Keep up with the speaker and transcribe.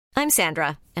I'm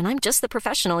Sandra, and I'm just the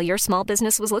professional your small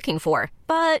business was looking for.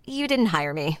 But you didn't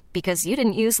hire me because you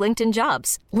didn't use LinkedIn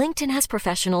Jobs. LinkedIn has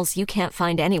professionals you can't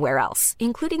find anywhere else,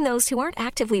 including those who aren't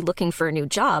actively looking for a new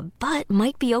job, but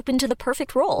might be open to the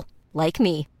perfect role, like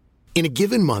me. In a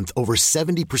given month, over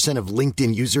 70% of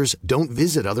LinkedIn users don't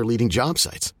visit other leading job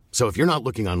sites. So if you're not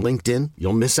looking on LinkedIn,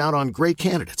 you'll miss out on great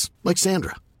candidates like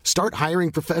Sandra. Start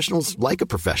hiring professionals like a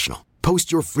professional.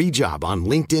 Post your free job on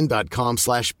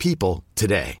linkedin.com/people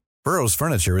today. Burrow's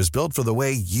furniture is built for the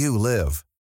way you live.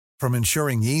 From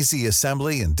ensuring easy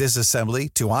assembly and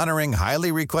disassembly to honoring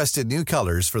highly requested new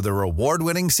colors for their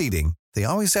award-winning seating, they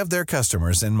always have their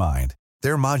customers in mind.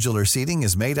 Their modular seating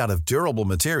is made out of durable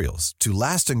materials to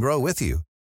last and grow with you.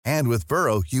 And with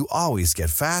Burrow, you always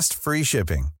get fast, free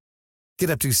shipping.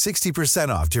 Get up to 60%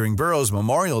 off during Burrow's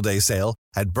Memorial Day sale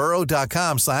at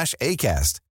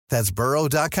burrow.com/ACAST. That's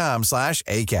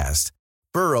burrow.com/ACAST.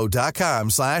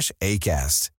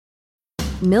 burrow.com/ACAST.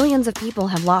 Millions of people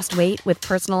have lost weight with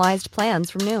personalized plans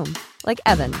from Noom. Like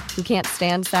Evan, who can't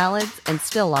stand salads and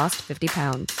still lost 50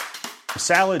 pounds.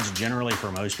 Salads generally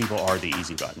for most people are the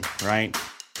easy button, right?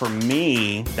 For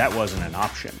me, that wasn't an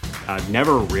option. I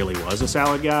never really was a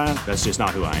salad guy. That's just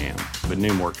not who I am. But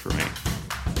Noom worked for me.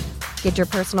 Get your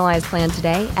personalized plan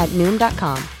today at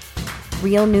Noom.com.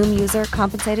 Real Noom user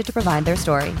compensated to provide their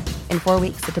story. In 4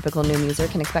 weeks, the typical Noom user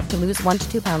can expect to lose 1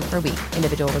 to 2 pounds per week.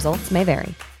 Individual results may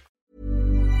vary.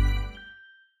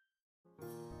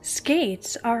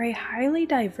 Skates are a highly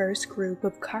diverse group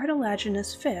of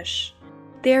cartilaginous fish.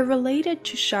 They are related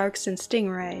to sharks and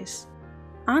stingrays.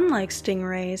 Unlike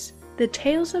stingrays, the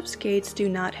tails of skates do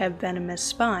not have venomous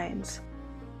spines.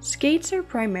 Skates are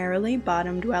primarily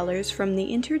bottom dwellers from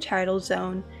the intertidal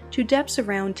zone to depths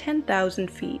around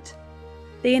 10,000 feet.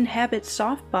 They inhabit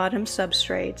soft bottom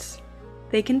substrates.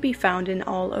 They can be found in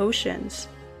all oceans.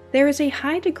 There is a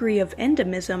high degree of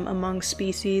endemism among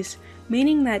species,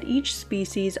 meaning that each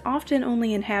species often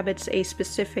only inhabits a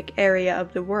specific area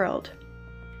of the world.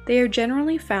 They are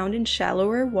generally found in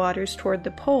shallower waters toward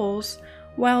the poles,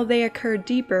 while they occur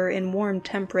deeper in warm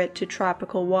temperate to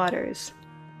tropical waters.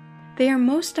 They are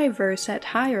most diverse at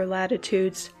higher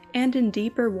latitudes and in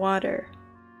deeper water.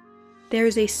 There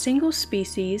is a single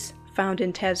species, found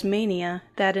in Tasmania,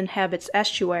 that inhabits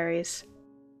estuaries.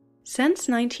 Since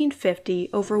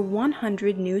 1950, over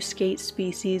 100 new skate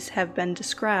species have been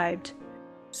described.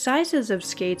 Sizes of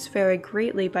skates vary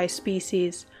greatly by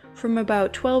species, from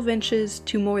about 12 inches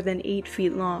to more than 8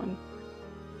 feet long.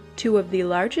 Two of the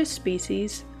largest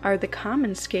species are the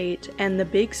common skate and the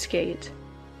big skate.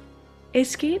 A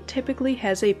skate typically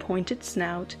has a pointed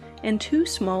snout and 2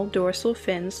 small dorsal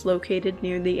fins located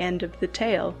near the end of the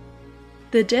tail.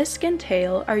 The disc and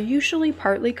tail are usually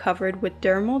partly covered with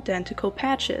dermal denticle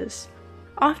patches.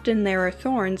 Often there are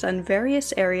thorns on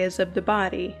various areas of the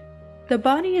body. The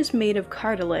body is made of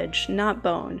cartilage, not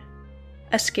bone.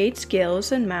 A skate's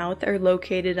gills and mouth are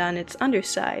located on its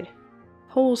underside.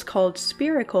 Holes called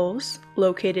spiracles,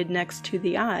 located next to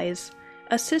the eyes,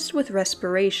 assist with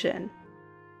respiration.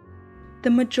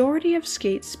 The majority of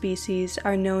skate species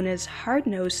are known as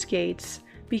hard-nosed skates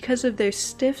because of their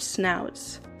stiff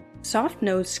snouts.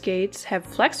 Soft-nosed skates have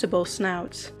flexible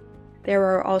snouts. There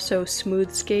are also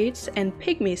smooth skates and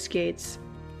pygmy skates.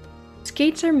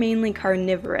 Skates are mainly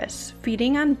carnivorous,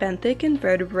 feeding on benthic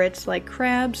invertebrates like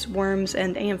crabs, worms,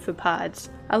 and amphipods,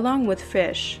 along with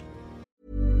fish.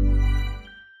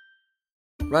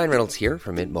 Ryan Reynolds here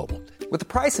from Mint Mobile. With the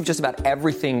price of just about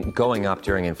everything going up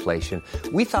during inflation,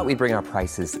 we thought we'd bring our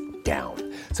prices down.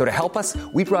 So to help us,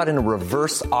 we brought in a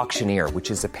reverse auctioneer,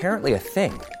 which is apparently a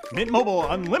thing. Mint Mobile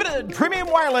Unlimited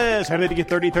Premium Wireless. How to get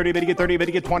 30, 30, bit to get 30, bit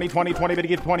to get 20, 20, 20, bit to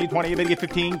get 20, 20, bit to get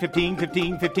 15, 15,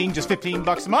 15, 15, just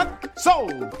 $15 a month?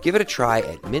 Sold! Give it a try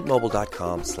at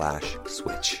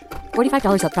mintmobile.com/switch.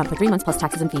 $45 up front for 3 months plus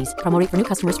taxes and fees. Promo rate for new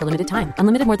customers for limited time.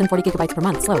 Unlimited more than 40 gigabytes per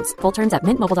month. Slows full terms at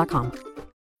mintmobile.com.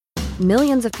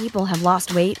 Millions of people have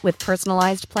lost weight with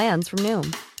personalized plans from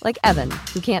Noom. Like Evan,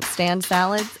 who can't stand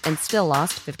salads and still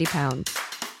lost 50 pounds.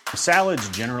 Salads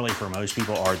generally for most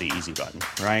people are the easy button,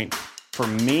 right? For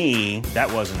me,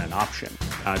 that wasn't an option.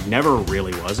 I never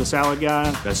really was a salad guy.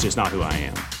 That's just not who I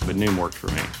am. But Noom worked for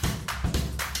me.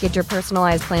 Get your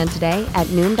personalized plan today at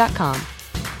Noom.com.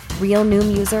 Real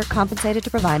Noom user compensated to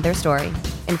provide their story.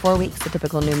 In 4 weeks, the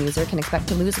typical Noom user can expect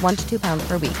to lose 1 to 2 pounds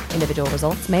per week. Individual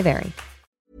results may vary.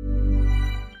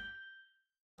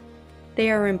 They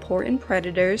are important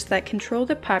predators that control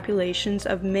the populations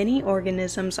of many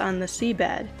organisms on the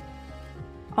seabed.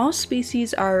 All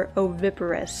species are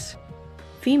oviparous.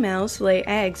 Females lay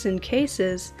eggs in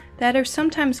cases that are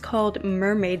sometimes called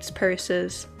mermaid's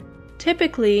purses.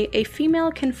 Typically, a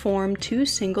female can form 2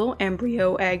 single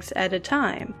embryo eggs at a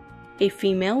time. A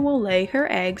female will lay her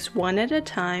eggs one at a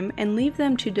time and leave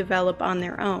them to develop on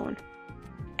their own.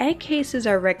 Egg cases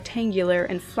are rectangular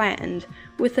and flattened,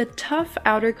 with a tough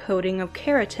outer coating of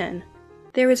keratin.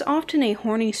 There is often a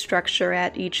horny structure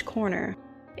at each corner.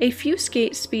 A few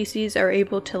skate species are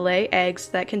able to lay eggs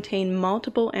that contain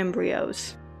multiple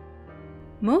embryos.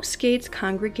 Most skates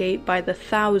congregate by the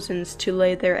thousands to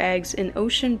lay their eggs in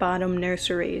ocean bottom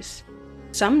nurseries.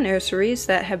 Some nurseries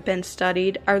that have been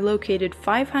studied are located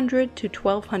 500 to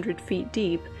 1,200 feet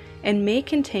deep and may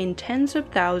contain tens of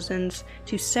thousands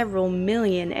to several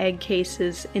million egg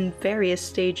cases in various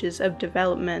stages of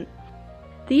development.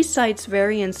 These sites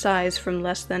vary in size from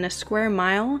less than a square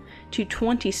mile to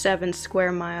 27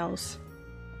 square miles.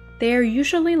 They are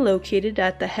usually located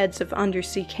at the heads of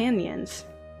undersea canyons.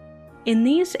 In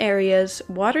these areas,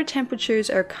 water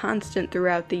temperatures are constant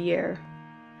throughout the year.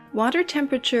 Water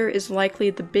temperature is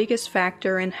likely the biggest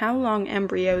factor in how long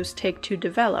embryos take to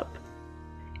develop.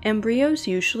 Embryos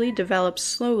usually develop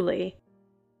slowly.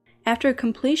 After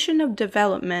completion of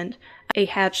development, a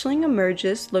hatchling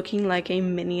emerges looking like a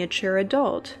miniature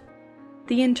adult.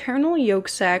 The internal yolk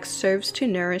sac serves to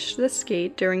nourish the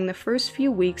skate during the first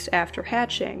few weeks after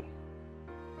hatching.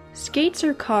 Skates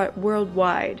are caught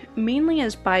worldwide, mainly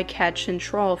as bycatch and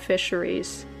trawl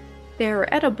fisheries. They are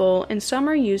edible and some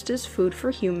are used as food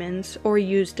for humans or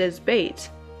used as bait.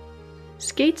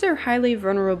 Skates are highly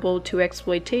vulnerable to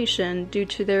exploitation due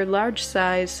to their large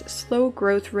size, slow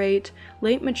growth rate,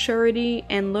 late maturity,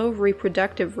 and low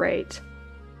reproductive rate.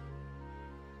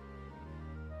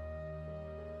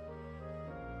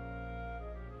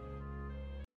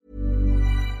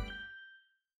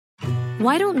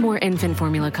 Why don't more infant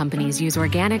formula companies use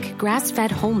organic,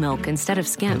 grass-fed whole milk instead of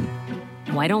skim?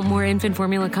 Why don't more infant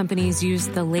formula companies use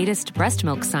the latest breast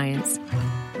milk science?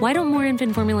 Why don't more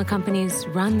infant formula companies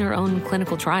run their own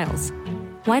clinical trials?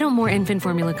 Why don't more infant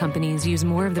formula companies use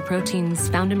more of the proteins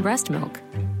found in breast milk?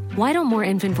 Why don't more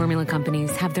infant formula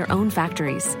companies have their own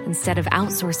factories instead of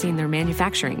outsourcing their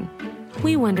manufacturing?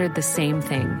 We wondered the same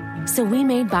thing. So we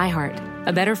made ByHeart,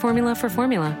 a better formula for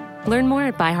formula. Learn more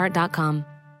at byheart.com.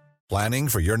 Planning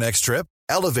for your next trip?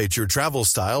 Elevate your travel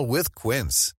style with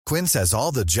Quince. Quince has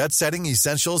all the jet-setting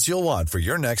essentials you'll want for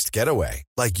your next getaway,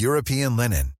 like European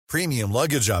linen, premium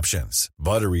luggage options,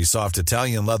 buttery soft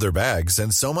Italian leather bags,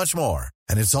 and so much more.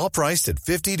 And it's all priced at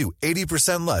 50 to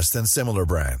 80% less than similar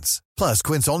brands. Plus,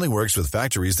 Quince only works with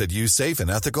factories that use safe and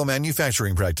ethical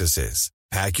manufacturing practices.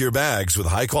 Pack your bags with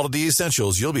high-quality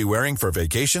essentials you'll be wearing for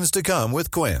vacations to come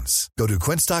with Quince. Go to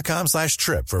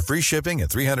quince.com/trip for free shipping and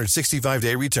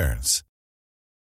 365-day returns.